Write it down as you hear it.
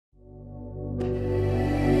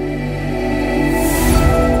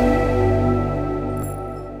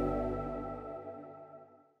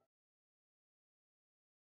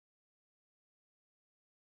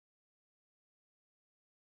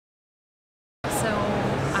So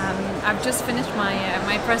I've just finished my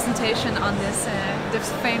my presentation on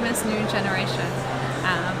this famous new generation,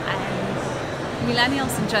 and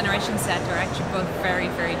millennials and Generation Z are actually both very,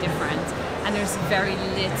 very different, and there's very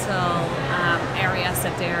little areas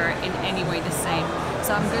that they're in any way the same.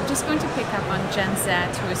 So I'm just going to pick up on Gen Z,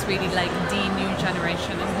 who is really like the new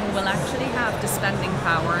generation and who will actually have the spending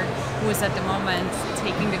power, who is at the moment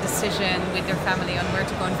taking the decision with their family on where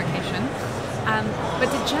to go on vacation. But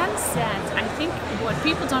the Gen Z, I think what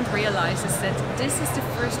people don't realize is that this is the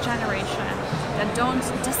first generation that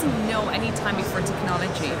doesn't know any time before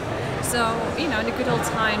technology. So, you know, in the good old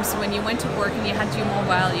times when you went to work and you had your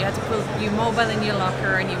mobile, you had to put your mobile in your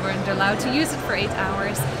locker and you weren't allowed to use it for 8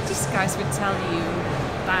 hours, these guys would tell you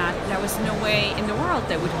that there was no way in the world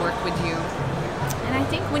they would work with you. And I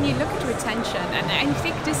think when you look at retention, and I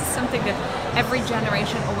think this is something that every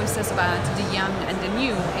generation always says about the young and the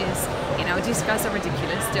new, is, you know, these guys are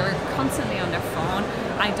ridiculous. They're constantly on their phone.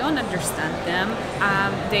 I don't understand them.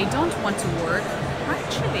 They don't want to work.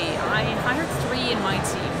 Actually, I hired 3 in my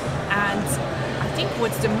team, and I think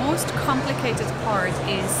what's the most complicated part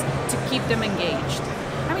is to keep them engaged.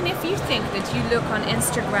 I mean, if you think that you look on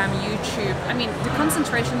Instagram, YouTube, I mean, the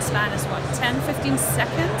concentration span is what, 10, 15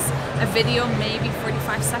 seconds? A video, maybe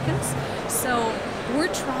 45 seconds? So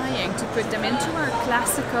we're trying to put them into our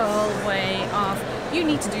classical way of, you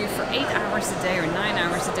need to do it for 8 hours a day or 9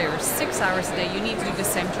 hours a day or 6 hours a day, you need to do the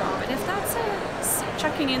same job. And if that's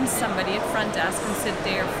checking in somebody at front desk and sit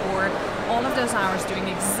there for all of those hours doing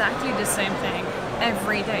exactly the same thing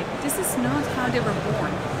every day, this is not how they were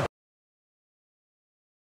born.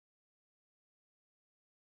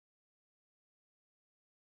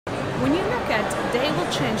 When you look at, they will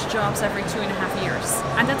change jobs every 2.5 years.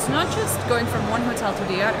 And that's not just going from one hotel to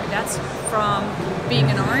the other. That's from being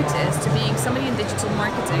an artist to being somebody in digital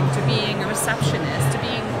marketing to being a receptionist to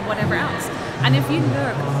being whatever else. And if you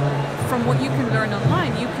look from what you can learn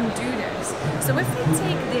online, you can do this. So if we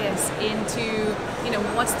take this into, you know,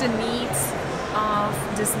 what's the needs of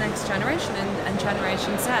this next generation and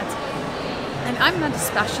Generation Z, and I'm not a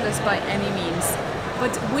specialist by any means,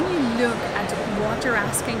 but when you look at what they're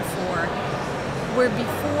asking for, where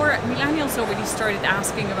before millennials already started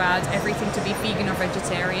asking about everything to be vegan or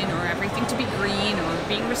vegetarian or everything to be green or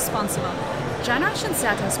being responsible, Generation Z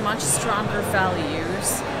has much stronger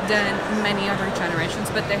values than many other generations,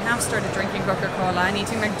 but they have started drinking Coca-Cola and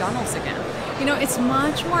eating McDonald's again. You know, it's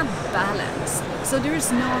much more balanced. So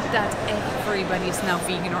there's not that everybody's now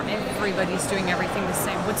vegan or everybody's doing everything the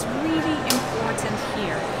same. What's really important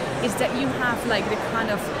here is that you have like the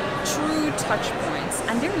kind of true touch points,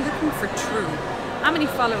 and they're looking for true. How many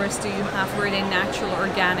followers do you have? Were they natural,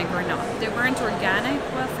 organic or not? If they weren't organic,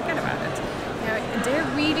 well, forget about it. You know, they're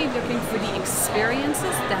really looking for the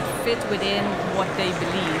experiences that fit within what they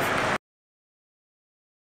believe.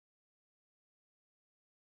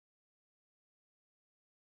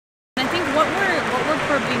 And I think what we're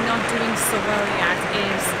probably not doing so well yet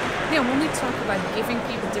is, you know, when we talk about giving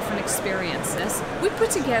people different experiences, we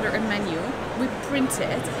put together a menu, we print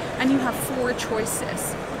it, and you have 4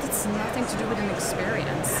 choices. But it's nothing to do with an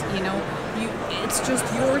experience, you know. It's just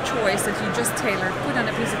your choice that you just tailor, put on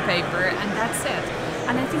a piece of paper, and that's it.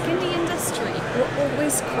 And I think in the industry, we're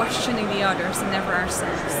always questioning the others and never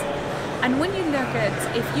ourselves. And when you look at,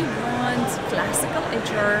 if you want classical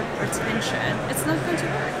HR retention, it's not going to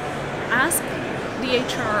work. Ask the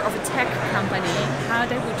HR of a tech company how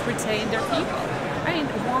they would retain their people. I mean,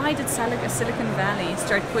 why did Silicon Valley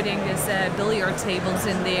start putting these billiard tables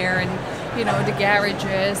in there and, you know, the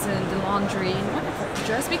garages and the laundry and whatever?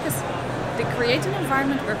 Just because they create an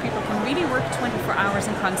environment where people can really work 24 hours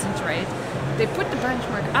and concentrate. They put the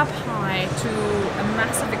benchmark up high to a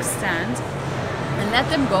massive extent and let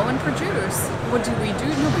them go and produce. What do?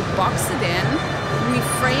 No, we box it in, we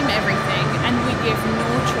frame everything, and we give no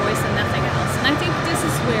choice and nothing else. And I think this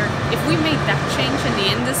is where, if we made that change in the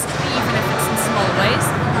industry, even if it's in small ways,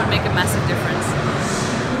 it would make a massive difference.